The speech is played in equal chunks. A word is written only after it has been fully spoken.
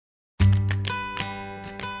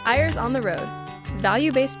Eyres on the Road,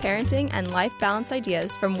 value-based parenting and life balance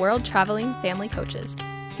ideas from world-traveling family coaches.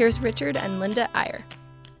 Here's Richard and Linda Eyre.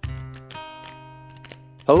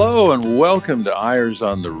 Hello and welcome to Eyres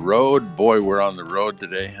on the Road. Boy, we're on the road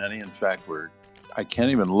today, honey. In fact, I can't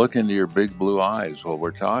even look into your big blue eyes while we're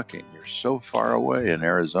talking. You're so far away in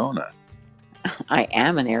Arizona. I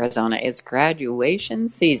am in Arizona. It's graduation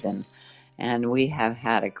season, and we have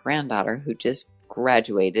had a granddaughter who just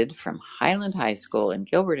graduated from Highland High School in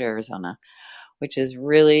Gilbert, Arizona, which is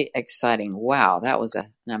really exciting. Wow, that was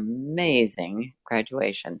an amazing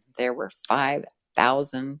graduation. There were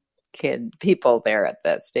 5,000 people there at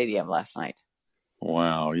that stadium last night.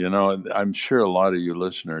 Wow. I'm sure a lot of you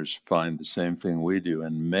listeners find the same thing we do.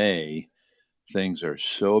 In May, things are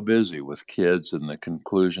so busy with kids and the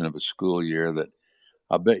conclusion of a school year that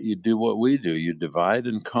I bet you do what we do. You divide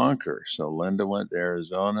and conquer. So Linda went to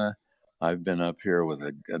Arizona. I've been up here with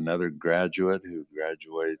another graduate who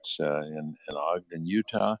graduates in Ogden,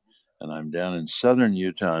 Utah. And I'm down in southern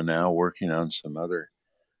Utah now working on some other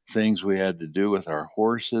things we had to do with our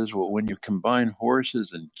horses. Well, when you combine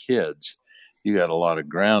horses and kids, you got a lot of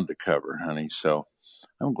ground to cover, honey. So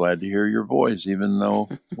I'm glad to hear your voice, even though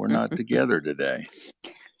we're not together today.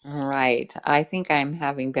 Right. I think I'm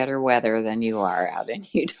having better weather than you are out in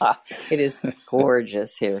Utah. It is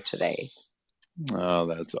gorgeous here today. Oh,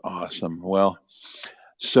 that's awesome. Well,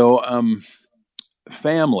 so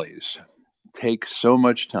families take so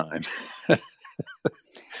much time.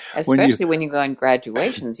 Especially when you go on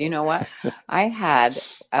graduations. You know what?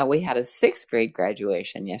 We had a sixth grade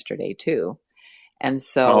graduation yesterday too. And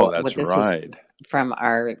so that's this right. is from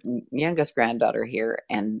our youngest granddaughter here.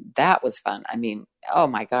 And that was fun. I mean, oh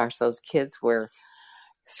my gosh, those kids were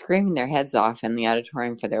screaming their heads off in the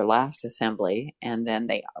auditorium for their last assembly. And then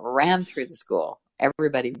they ran through the school.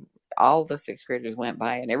 Everybody, all the sixth graders went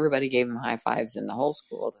by and everybody gave them high fives in the whole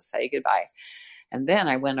school to say goodbye. And then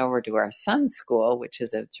I went over to our son's school, which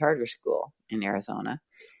is a charter school in Arizona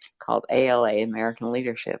called ALA, American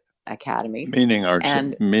Leadership Academy. Meaning our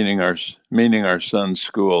son's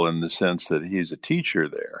school in the sense that he's a teacher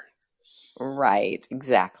there. Right,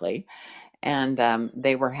 exactly. And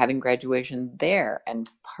they were having graduation there, and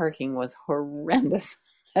parking was horrendous.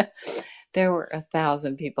 There were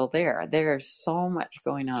 1,000 people there. There's so much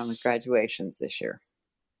going on with graduations this year.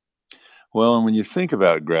 Well, and when you think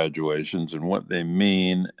about graduations and what they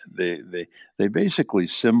mean, they basically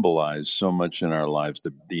symbolize so much in our lives.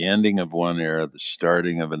 The ending of one era, the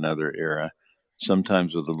starting of another era,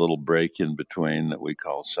 sometimes with a little break in between that we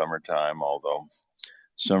call summertime, although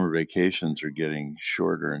summer vacations are getting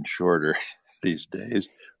shorter and shorter these days.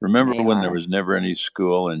 Remember when there was never any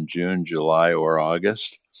school in June, July, or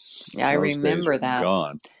August? Yeah, I remember that.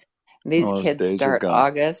 Gone. These kids start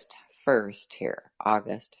August 1st here.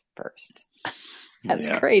 August 1st. That's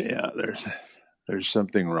crazy. Yeah, there's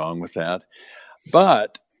something wrong with that.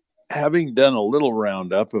 But having done a little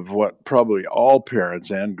roundup of what probably all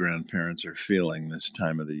parents and grandparents are feeling this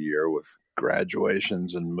time of the year with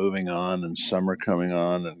graduations and moving on and summer coming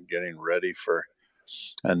on and getting ready for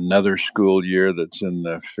another school year that's in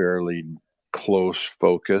the fairly close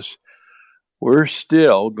focus, we're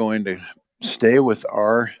still going to stay with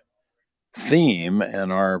our theme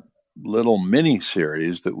and our little mini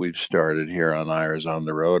series that we've started here on Eyres on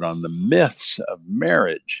the Road on the myths of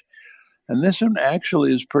marriage. And this one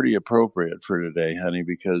actually is pretty appropriate for today, honey,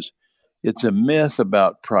 because it's a myth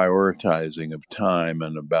about prioritizing of time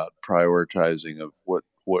and about prioritizing of what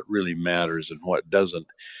really matters and what doesn't.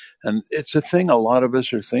 And it's a thing a lot of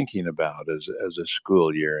us are thinking about as a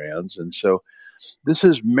school year ends. And so this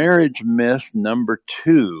is marriage myth number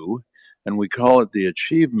 2. And we call it the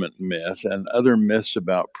achievement myth and other myths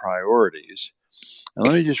about priorities. And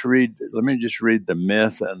let me just read the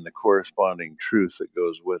myth and the corresponding truth that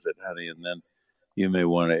goes with it, honey, and then you may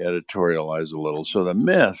want to editorialize a little. So the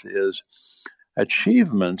myth is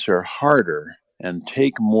achievements are harder and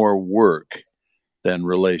take more work than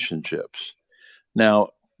relationships. Now,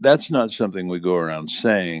 that's not something we go around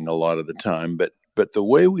saying a lot of the time, but the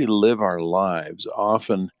way we live our lives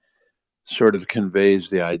often sort of conveys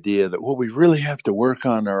the idea that what we really have to work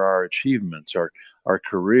on are our achievements, our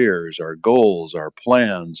careers, our goals, our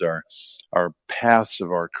plans, our paths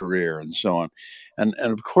of our career, and so on. And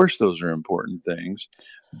of course, those are important things,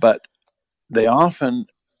 but they often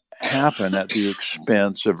happen at the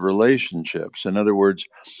expense of relationships. In other words,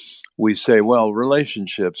 we say, well,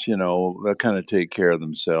 relationships, they'll kind of take care of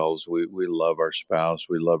themselves. We love our spouse.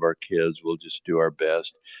 We love our kids. We'll just do our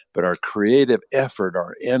best. But our creative effort,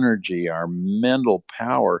 our energy, our mental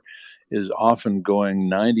power is often going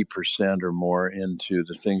 90% or more into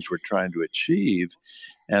the things we're trying to achieve.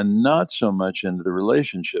 and not so much into the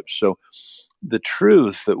relationships. So the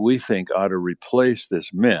truth that we think ought to replace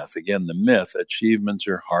this myth, again, the myth, achievements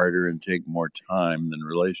are harder and take more time than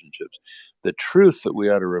relationships. The truth that we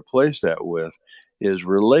ought to replace that with is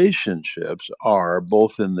relationships are,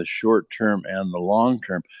 both in the short term and the long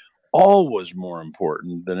term, always more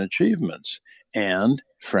important than achievements. And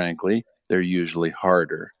frankly, they're usually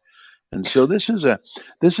harder. And so this is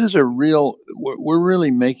a real, we're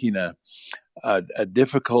really making a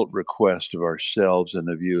difficult request of ourselves and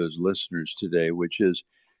of you as listeners today, which is,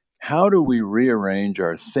 how do we rearrange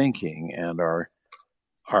our thinking and our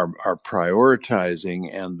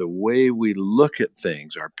prioritizing and the way we look at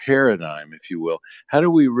things, our paradigm, if you will? How do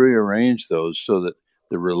we rearrange those so that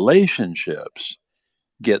the relationships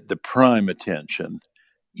get the prime attention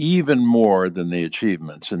even more than the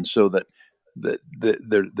achievements, and so that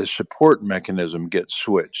the support mechanism gets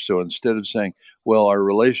switched? So instead of saying, well, our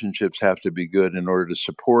relationships have to be good in order to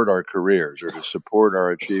support our careers or to support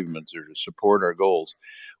our achievements or to support our goals,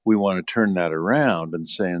 we want to turn that around and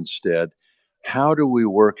say instead, how do we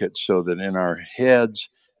work it so that in our heads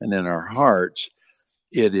and in our hearts,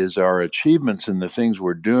 it is our achievements and the things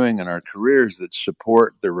we're doing in our careers that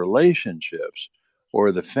support the relationships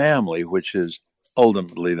or the family, which is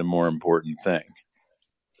ultimately the more important thing.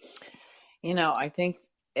 I think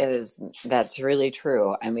that's really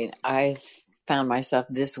true. I mean, I found myself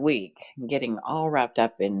this week getting all wrapped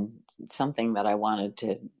up in something that I wanted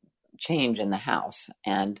to change in the house.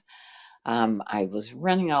 And I was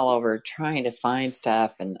running all over trying to find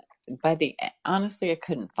stuff. And honestly, I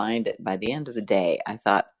couldn't find it. By the end of the day, I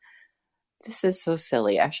thought, this is so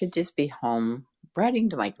silly. I should just be home writing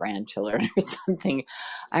to my grandchildren or something.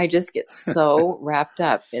 I just get so wrapped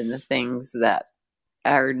up in the things that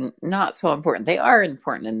are not so important. They are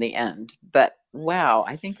important in the end, but wow,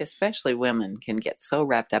 I think especially women can get so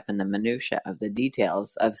wrapped up in the minutia of the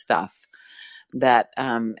details of stuff that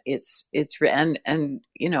if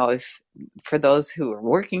for those who are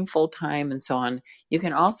working full time and so on, you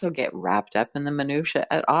can also get wrapped up in the minutia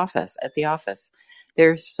at the office.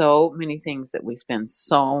 There's so many things that we spend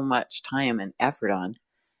so much time and effort on,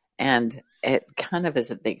 and it kind of is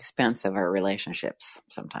at the expense of our relationships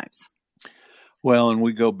sometimes. Well, and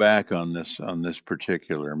we go back on this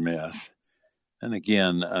particular myth, and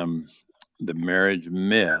again, the marriage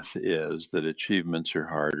myth is that achievements are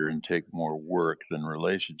harder and take more work than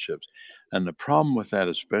relationships. And the problem with that,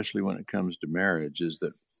 especially when it comes to marriage, is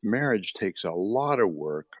that marriage takes a lot of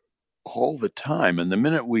work all the time. And the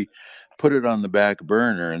minute we put it on the back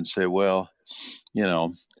burner and say, well,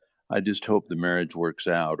 I just hope the marriage works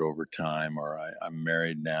out over time, or I'm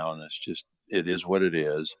married now and it is what it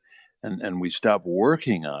is. And we stop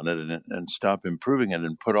working on it and stop improving it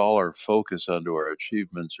and put all our focus onto our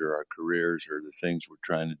achievements or our careers or the things we're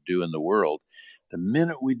trying to do in the world. The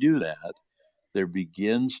minute we do that, there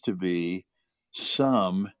begins to be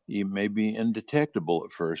some, it may be indetectable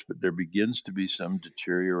at first, but there begins to be some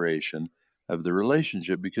deterioration of the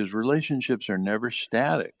relationship, because relationships are never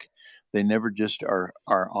static. They never just are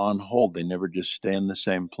on hold. They never just stay in the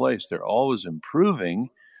same place. They're always improving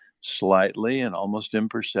slightly and almost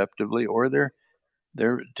imperceptibly, or they're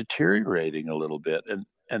deteriorating a little bit,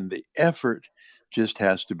 and the effort just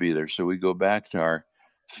has to be there. So we go back to our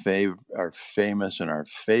famous and our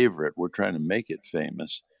favorite, we're trying to make it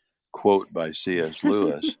famous, quote by C.S.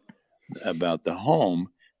 Lewis about the home,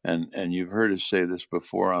 and you've heard us say this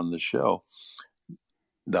before on the show.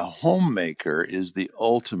 The homemaker is the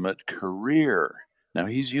ultimate career. Now,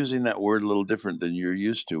 he's using that word a little different than you're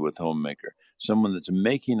used to with homemaker. Someone that's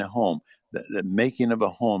making a home. The making of a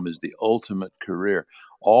home is the ultimate career.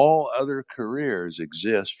 All other careers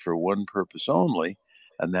exist for one purpose only,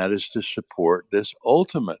 and that is to support this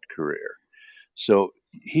ultimate career. So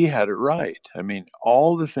he had it right. I mean,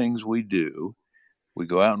 all the things we do, we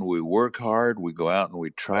go out and we work hard. We go out and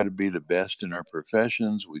we try to be the best in our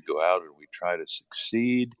professions. We go out and we try to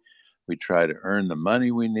succeed. We try to earn the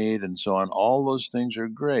money we need and so on. All those things are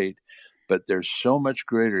great, but they're so much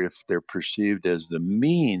greater if they're perceived as the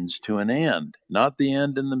means to an end, not the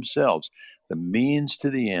end in themselves, the means to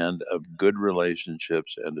the end of good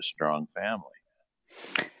relationships and a strong family.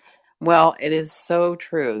 Well, it is so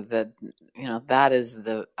true that, that is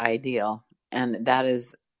the ideal. And that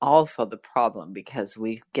is also the problem, because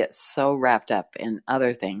we get so wrapped up in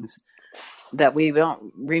other things that we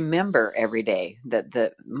don't remember every day that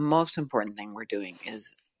the most important thing we're doing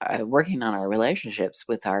is working on our relationships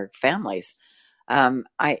with our families.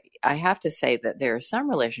 I have to say that there are some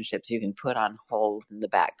relationships you can put on hold in the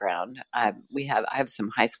background. I have some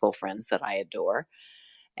high school friends that I adore.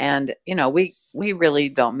 And, we really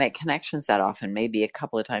don't make connections that often, maybe a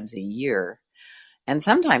couple of times a year. And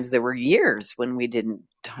sometimes there were years when we didn't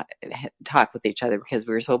talk with each other because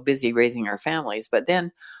we were so busy raising our families. But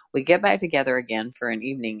then we get back together again for an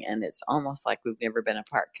evening, and it's almost like we've never been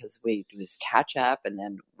apart because we just catch up and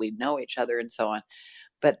then we know each other and so on.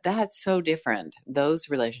 But that's so different. Those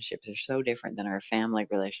relationships are so different than our family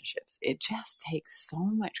relationships. It just takes so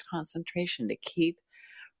much concentration to keep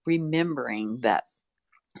remembering that,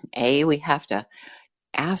 we have to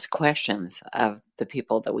ask questions of the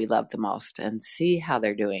people that we love the most and see how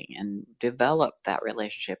they're doing and develop that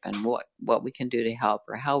relationship and what we can do to help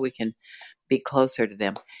or how we can be closer to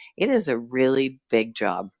them. It is a really big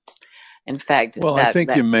job. In fact, Well, I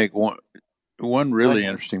think you make one Go really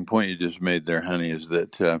ahead. interesting point you just made there, honey, is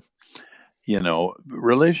that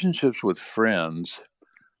relationships with friends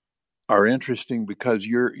are interesting because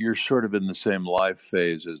you're sort of in the same life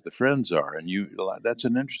phase as the friends are, and that's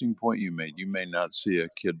an interesting point you made. You may not see a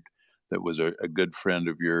kid that was a good friend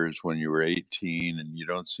of yours when you were 18, and you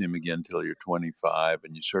don't see him again till you're 25,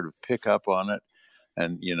 and you sort of pick up on it,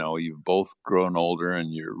 and you've both grown older,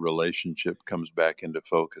 and your relationship comes back into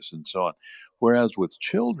focus, and so on. Whereas with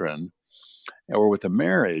children or with a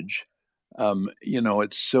marriage,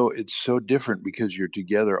 it's so different because you're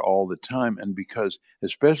together all the time, and because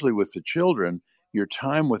especially with the children, your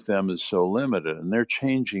time with them is so limited, and they're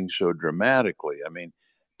changing so dramatically. I mean,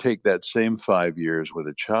 take that same 5 years with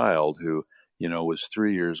a child who was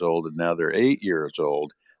 3 years old, and now they're 8 years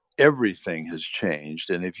old. Everything has changed,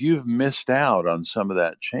 and if you've missed out on some of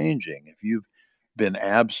that changing, if you've been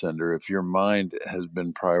absent, or if your mind has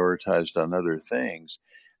been prioritized on other things,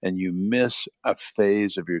 and you miss a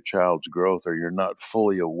phase of your child's growth, or you're not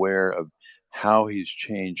fully aware of how he's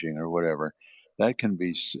changing or whatever, that can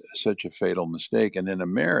be such a fatal mistake. And in a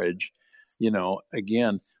marriage,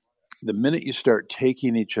 again, the minute you start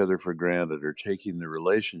taking each other for granted, or taking the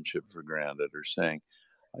relationship for granted, or saying,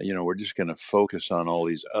 we're just going to focus on all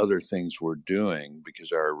these other things we're doing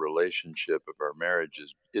because our relationship of our marriage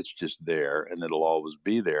it's just there and it'll always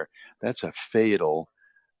be there, that's a fatal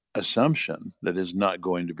assumption that is not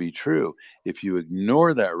going to be true. If you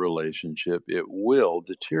ignore that relationship, it will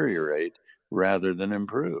deteriorate rather than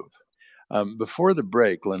improve. Before the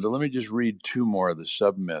break, Linda, let me just read two more of the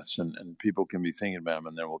sub-myths, and people can be thinking about them,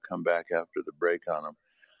 and then we'll come back after the break on them.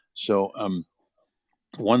 So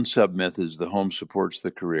one sub-myth is the home supports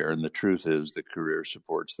the career, and the truth is the career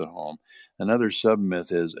supports the home. Another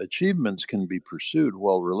sub-myth is achievements can be pursued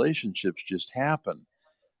while relationships just happen.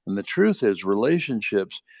 And the truth is,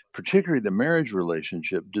 relationships, particularly the marriage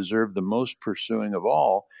relationship, deserve the most pursuing of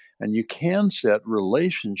all. And you can set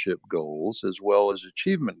relationship goals as well as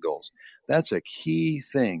achievement goals. That's a key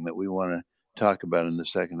thing that we want to talk about in the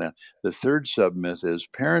second half. The third sub-myth is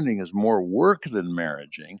parenting is more work than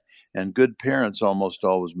marrying, and good parents almost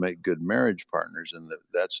always make good marriage partners. And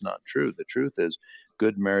that's not true. The truth is,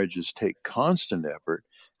 good marriages take constant effort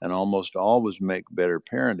and almost always make better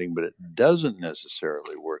parenting, but it doesn't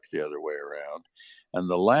necessarily work the other way around. And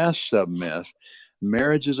the last sub-myth,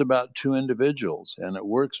 marriage is about two individuals, and it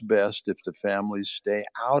works best if the families stay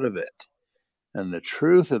out of it. And the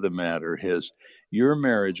truth of the matter is, your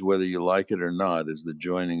marriage, whether you like it or not, is the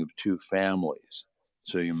joining of two families.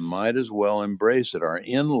 So you might as well embrace it. Our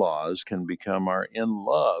in-laws can become our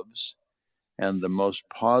in-loves, and the most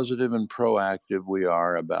positive and proactive we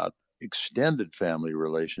are about extended family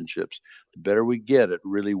relationships, the better we get at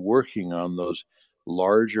really working on those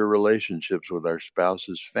larger relationships with our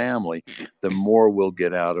spouse's family, the more we'll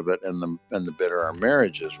get out of it, and the better our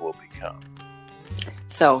marriages will become.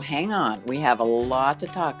 So hang on. We have a lot to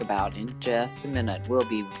talk about in just a minute. We'll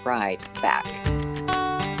be right back.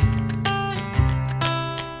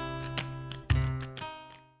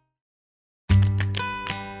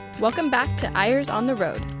 Welcome back to Eyres on the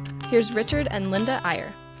Road. Here's Richard and Linda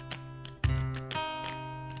Eyre.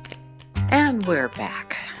 And we're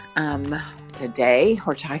back. Today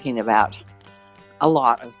we're talking about a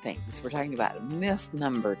lot of things. We're talking about myth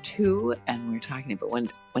number 2, and we're talking about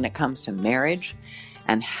when it comes to marriage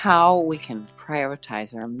and how we can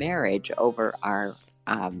prioritize our marriage over our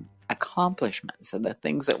accomplishments and the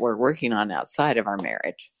things that we're working on outside of our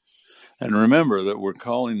marriage. And remember that we're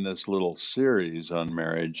calling this little series on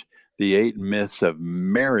marriage the 8 Myths of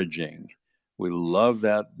Marriaging. We love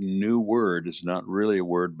that new word. It's not really a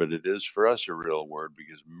word, but it is for us a real word,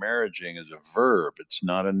 because marriaging is a verb. It's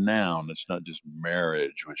not a noun. It's not just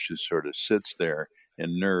marriage, which just sort of sits there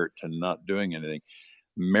inert and not doing anything.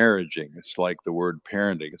 Marriaging, it's like the word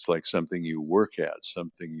parenting. It's like something you work at,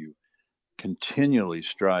 something you continually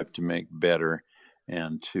strive to make better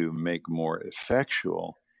and to make more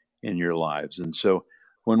effectual in your lives. And so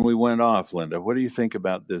when we went off, Linda, what do you think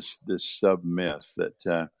about this sub-myth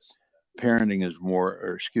that parenting is more,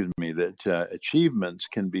 or excuse me, that achievements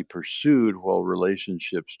can be pursued while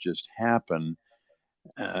relationships just happen.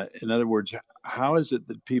 In other words, how is it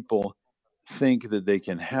that people think that they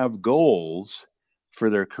can have goals for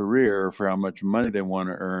their career, for how much money they want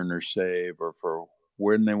to earn or save, or for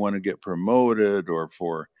when they want to get promoted, or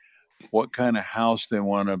for what kind of house they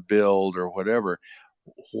want to build, or whatever?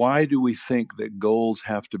 Why do we think that goals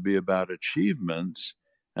have to be about achievements?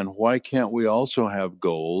 And why can't we also have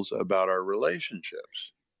goals about our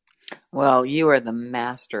relationships? Well, you are the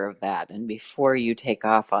master of that. And before you take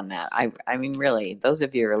off on that, I mean, really, those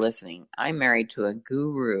of you who are listening, I'm married to a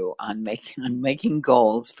guru on making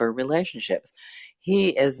goals for relationships. He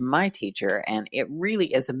is my teacher, and it really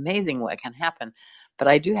is amazing what can happen. But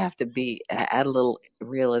I do have to add a little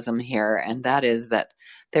realism here, and that is that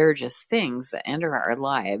there are just things that enter our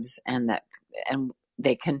lives, and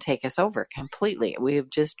they can take us over completely. We have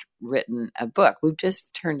just written a book. We've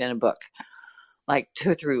just turned in a book like 2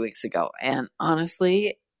 or 3 weeks ago. And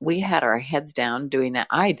honestly, we had our heads down doing that.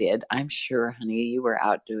 I did. I'm sure, honey, you were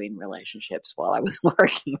out doing relationships while I was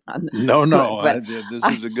working on the No, book. But this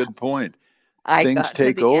I, is a good point. I Things got to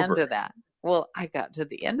take the end over. of that. Well, I got to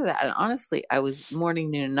the end of that. And honestly, I was morning,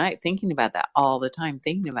 noon, and night thinking about that all the time,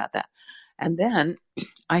 thinking about that. And then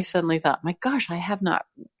I suddenly thought, my gosh, I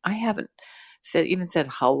haven't even said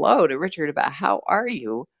hello to Richard about how are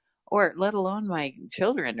you, or let alone my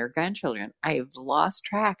children or grandchildren. I've lost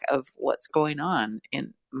track of what's going on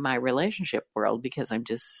in my relationship world because I'm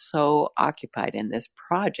just so occupied in this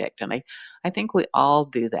project. And I think we all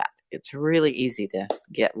do that. It's really easy to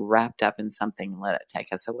get wrapped up in something and let it take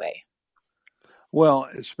us away. Well,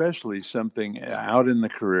 especially something out in the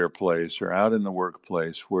career place or out in the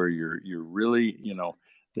workplace where you're really,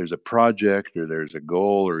 there's a project or there's a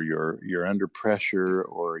goal, or you're under pressure,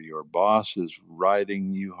 or your boss is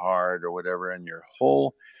riding you hard or whatever, and your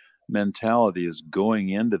whole mentality is going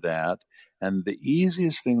into that. And the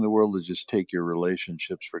easiest thing in the world is just take your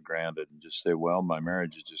relationships for granted and just say, well, my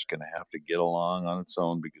marriage is just going to have to get along on its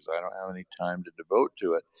own because I don't have any time to devote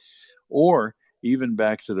to it. Or even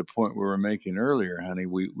back to the point we were making earlier, honey,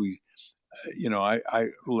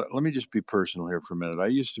 let me just be personal here for a minute. I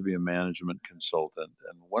used to be a management consultant,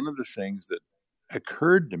 and one of the things that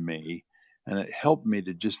occurred to me, and it helped me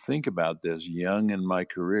to just think about this young in my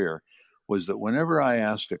career, was that whenever I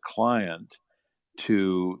asked a client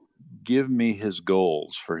to give me his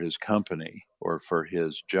goals for his company or for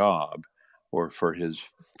his job or for his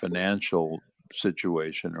financial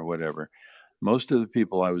situation or whatever, most of the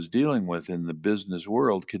people I was dealing with in the business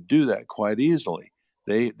world could do that quite easily.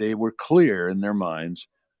 They were clear in their minds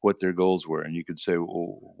what their goals were, and you could say,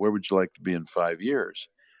 well, where would you like to be in 5 years?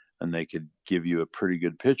 And they could give you a pretty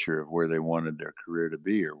good picture of where they wanted their career to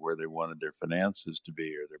be, or where they wanted their finances to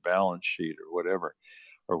be, or their balance sheet, or whatever,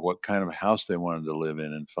 or what kind of house they wanted to live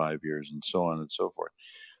in 5 years, and so on and so forth.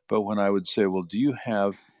 But when I would say, well, do you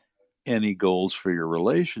have any goals for your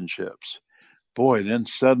relationships? Boy, then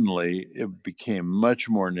suddenly it became much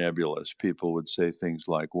more nebulous. People would say things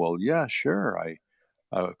like, well, yeah, sure.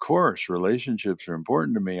 Of course, relationships are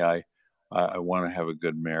important to me. I want to have a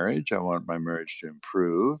good marriage. I want my marriage to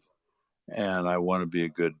improve, and I want to be a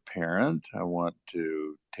good parent. I want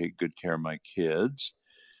to take good care of my kids.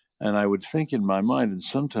 And I would think in my mind, and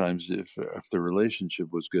sometimes if the relationship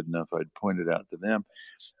was good enough, I'd point it out to them.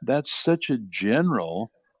 That's such a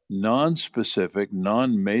general, non-specific,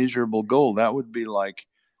 non-measurable goal. That would be like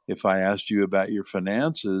if I asked you about your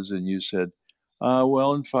finances and you said,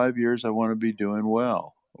 well, in 5 years, I want to be doing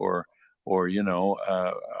well, or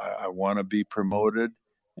I want to be promoted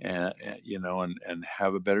and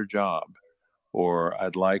have a better job, or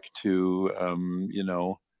I'd like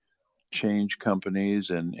to, change companies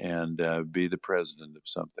and be the president of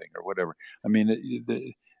something or whatever. I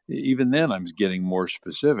mean, even then, I'm getting more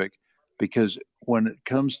specific, because when it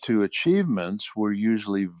comes to achievements, we're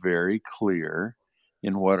usually very clear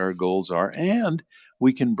in what our goals are, and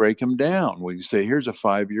we can break them down. We can say, here's a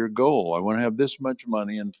 5-year goal. I want to have this much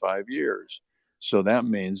money in 5 years. So that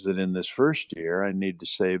means that in this first year, I need to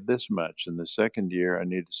save this much. In the second year, I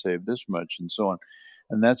need to save this much, and so on.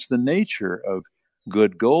 And that's the nature of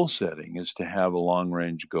good goal setting, is to have a long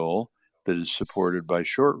range goal that is supported by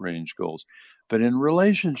short range goals. But in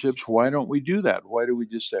relationships, why don't we do that? Why do we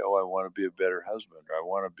just say, oh, I want to be a better husband, or I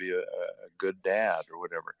want to be a good dad, or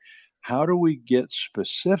whatever? How do we get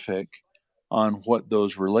specific on what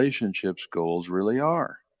those relationships goals really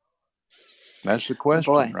are? That's the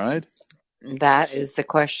question, Boy, right? that is the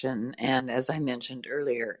question. And as I mentioned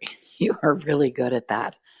earlier, you are really good at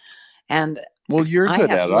that. And well, you're I good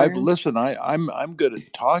have at it. learned. I'm good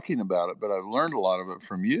at talking about it, but I've learned a lot of it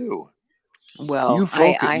from you. You Well,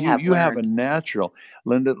 focus. I have You have a learned. natural,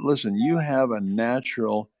 Linda. Listen, you have a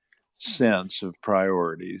natural sense of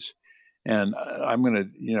priorities, and I'm gonna.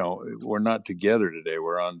 We're not together today.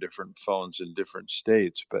 We're on different phones in different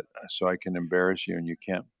states, but so I can embarrass you, and you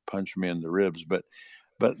can't punch me in the ribs. But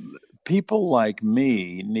people like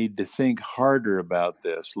me need to think harder about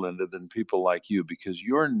this, Linda, than people like you, because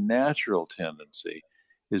your natural tendency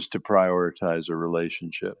is to prioritize a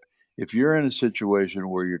relationship. If you're in a situation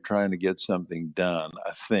where you're trying to get something done,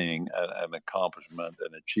 a thing, an accomplishment,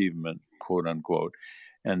 an achievement, quote unquote,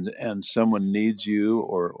 and someone needs you,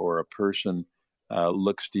 or a person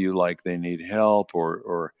looks to you like they need help,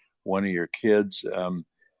 or one of your kids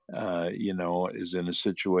is in a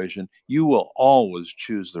situation, you will always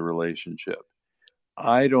choose the relationship.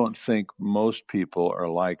 I don't think most people are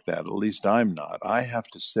like that. At least I'm not. I have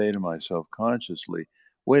to say to myself consciously,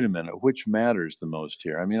 wait a minute, which matters the most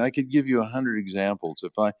here? I mean, I could give you 100 examples.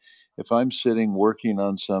 If I'm sitting working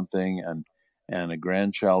on something, and a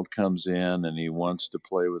grandchild comes in and he wants to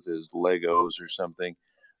play with his Legos or something,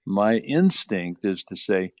 my instinct is to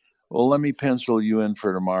say, well, let me pencil you in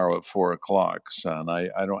for tomorrow at 4 o'clock, son. I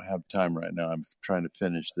don't have time right now. I'm trying to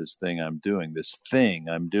finish this thing I'm doing.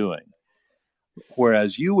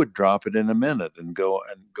 Whereas you would drop it in a minute and go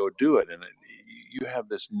do it. And you have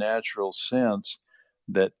this natural sense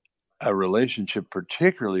that a relationship,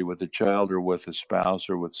 particularly with a child or with a spouse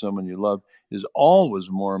or with someone you love, is always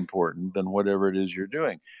more important than whatever it is you're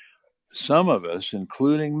doing. Some of us,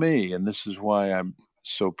 including me, and this is why I'm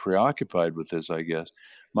so preoccupied with this, I guess,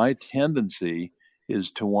 my tendency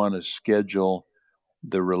is to want to schedule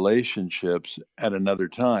the relationships at another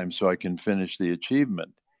time so I can finish the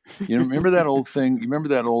achievement. You remember that old thing? You remember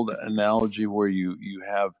that old analogy where you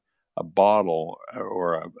have a bottle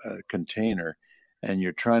or a container, and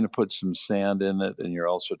you're trying to put some sand in it, and you're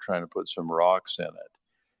also trying to put some rocks in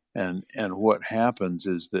it. And what happens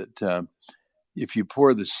is that if you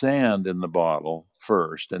pour the sand in the bottle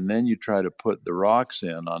first, and then you try to put the rocks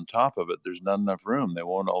in on top of it, there's not enough room. They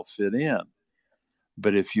won't all fit in.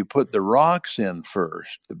 But if you put the rocks in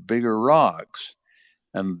first, the bigger rocks,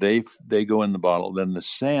 and they go in the bottle, then the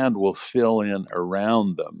sand will fill in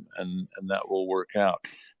around them, and that will work out.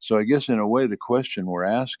 So I guess in a way, the question we're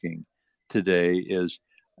asking today is,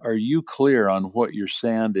 are you clear on what your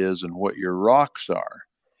sand is and what your rocks are?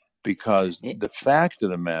 Because the fact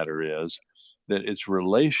of the matter is that it's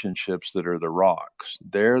relationships that are the rocks.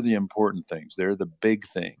 They're the important things. They're the big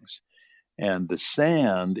things. And the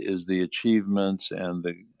sand is the achievements and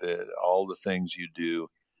all the things you do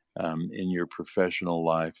in your professional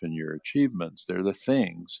life and your achievements. They're the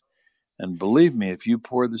things. And believe me, if you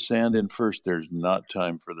pour the sand in first, there's not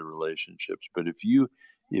time for the relationships. But if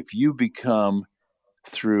you become,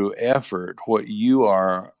 through effort, what you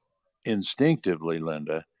are instinctively,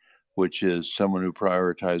 Linda, which is someone who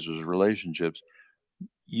prioritizes relationships,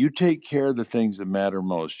 you take care of the things that matter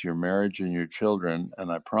most, your marriage and your children, and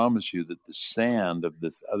I promise you that the sand of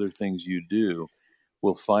the other things you do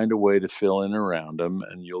will find a way to fill in around them,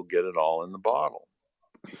 and you'll get it all in the bottle.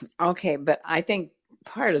 Okay, but I think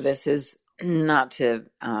part of this is not to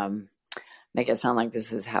make it sound like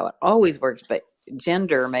this is how it always works, but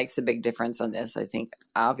gender makes a big difference on this. I think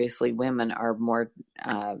obviously women are more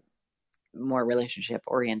relationship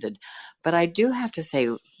oriented, but I do have to say,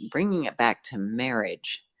 bringing it back to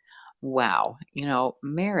marriage, wow,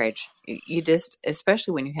 marriage, you just,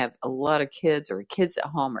 especially when you have a lot of kids or kids at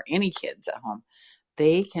home or any kids at home,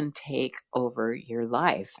 they can take over your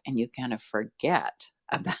life and you kind of forget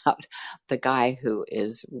about the guy who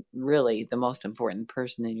is really the most important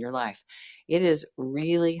person in your life. It is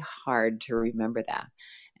really hard to remember that.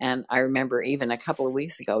 And I remember even a couple of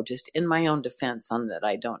weeks ago, just in my own defense, on that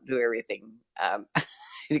I don't do everything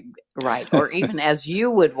right, or even as you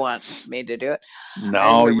would want me to do it.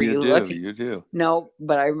 No, you do. No,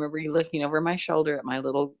 but I remember you looking over my shoulder at my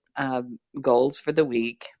little goals for the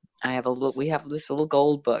week. We have this little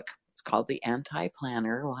gold book. It's called the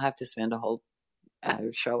Anti-Planner. We'll have to spend a whole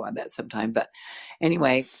show on that sometime. But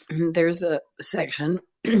anyway, there's a section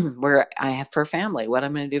where I have for family, what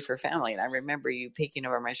I'm going to do for family. And I remember you peeking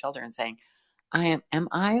over my shoulder and saying, am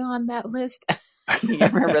I on that list? You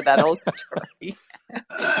remember that old story?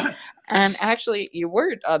 And actually, you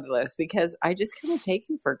weren't on the list because I just kind of take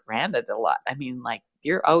you for granted a lot. I mean, like,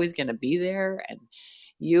 you're always going to be there, and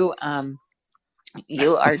you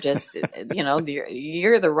are just,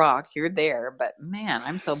 you're the rock, you're there. But man,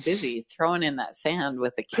 I'm so busy throwing in that sand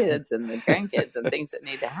with the kids and the grandkids and things that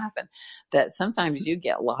need to happen that sometimes you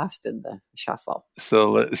get lost in the shuffle.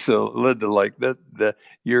 So Linda, like that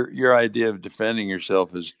your idea of defending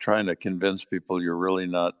yourself is trying to convince people you're really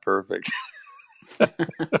not perfect.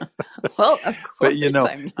 Well, of But course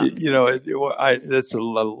I'm not. that's a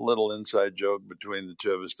little inside joke between the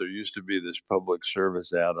two of us. There used to be this public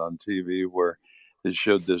service ad on TV where it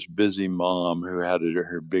showed this busy mom who had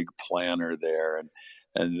her big planner there, and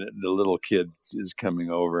the little kid is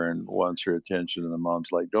coming over and wants her attention, and the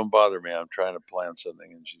mom's like, "Don't bother me, I'm trying to plan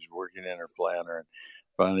something," and she's working in her planner, and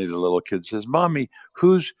finally the little kid says, "Mommy,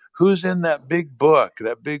 who's in that big book?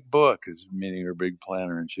 That big book," is meaning her big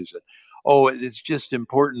planner, and she said, "Oh, it's just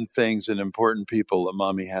important things and important people that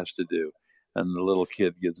Mommy has to do." And the little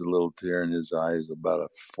kid gets a little tear in his eyes, about a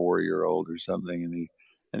 4-year-old or something,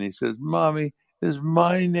 and he says, "Mommy, is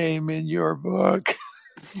my name in your book?"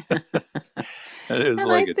 And it was And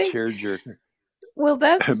like I a think, tearjerker. well,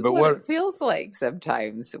 that's But what what? it feels like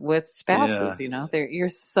sometimes with Yeah. spouses. You're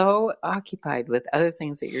so occupied with other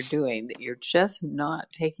things that you're doing that you're just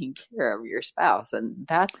not taking care of your spouse. And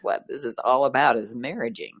that's what this is all about, is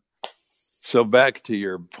marriaging. So back to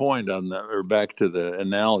your point on the, or back to the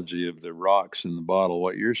analogy of the rocks in the bottle.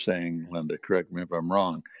 What you're saying, Linda, correct me if I'm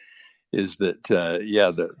wrong, is that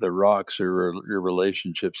the rocks are your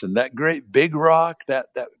relationships, and that great big rock, that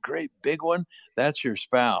great big one, that's your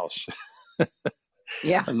spouse.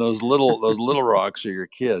 Yeah. And those little rocks are your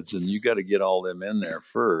kids, and you got to get all them in there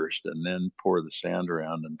first, and then pour the sand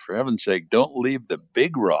around. And for heaven's sake, don't leave the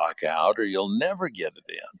big rock out, or you'll never get it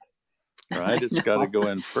in. Right? It's got to go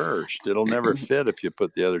in first. It'll never fit if you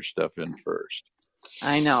put the other stuff in first.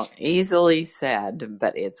 I know, easily said,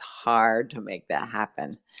 but it's hard to make that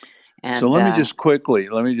happen. And so let me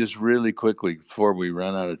just really quickly, before we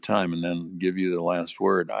run out of time, and then give you the last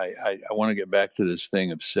word. I want to get back to this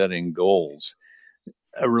thing of setting goals.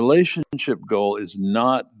 A relationship goal is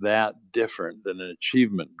not that different than an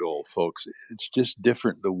achievement goal, folks. It's just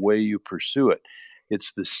different the way you pursue it.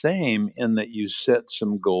 It's the same in that you set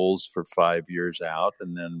some goals for 5 years out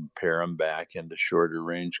and then pare them back into shorter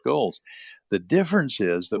range goals. The difference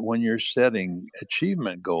is that when you're setting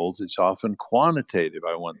achievement goals, it's often quantitative.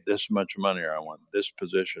 I want this much money, or I want this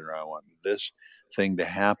position, or I want this thing to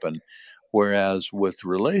happen. Whereas with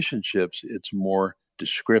relationships, it's more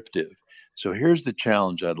descriptive. So here's the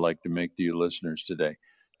challenge I'd like to make to you listeners today.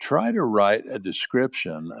 Try to write a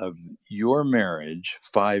description of your marriage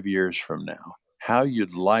 5 years from now, how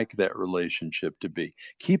you'd like that relationship to be.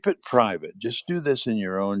 Keep it private. Just do this in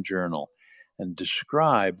your own journal and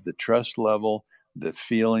describe the trust level, the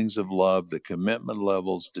feelings of love, the commitment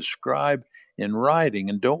levels. Describe in writing,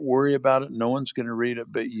 and don't worry about it. No one's going to read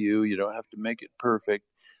it but you. You don't have to make it perfect,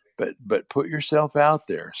 but put yourself out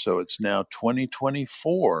there. So it's now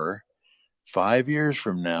 2024. 5 years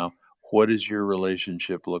from now, what does your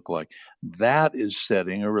relationship look like? That is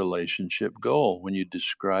setting a relationship goal when you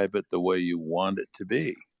describe it the way you want it to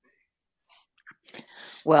be.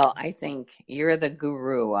 Well, I think you're the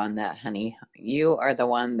guru on that, honey. You are the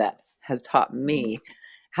one that has taught me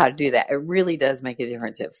how to do that. It really does make a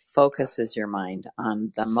difference. It focuses your mind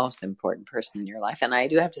on the most important person in your life. And I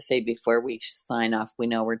do have to say, before we sign off, we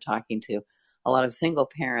know we're talking to a lot of single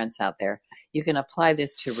parents out there. You can apply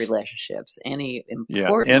this to relationships, any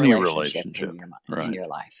important relationship in your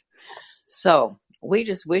life. So we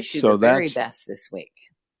just wish you the very best this week.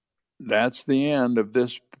 That's the end of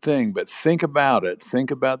this thing, but think about it.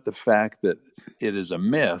 Think about the fact that it is a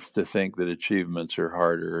myth to think that achievements are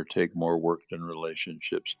harder or take more work than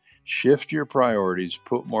relationships. Shift your priorities,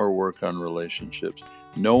 put more work on relationships.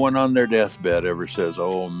 No one on their deathbed ever says,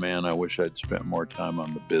 "Oh man, I wish I'd spent more time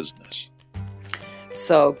on the business."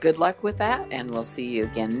 So good luck with that, and we'll see you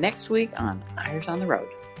again next week on Eyres on the Road.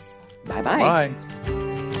 Bye-bye. Bye.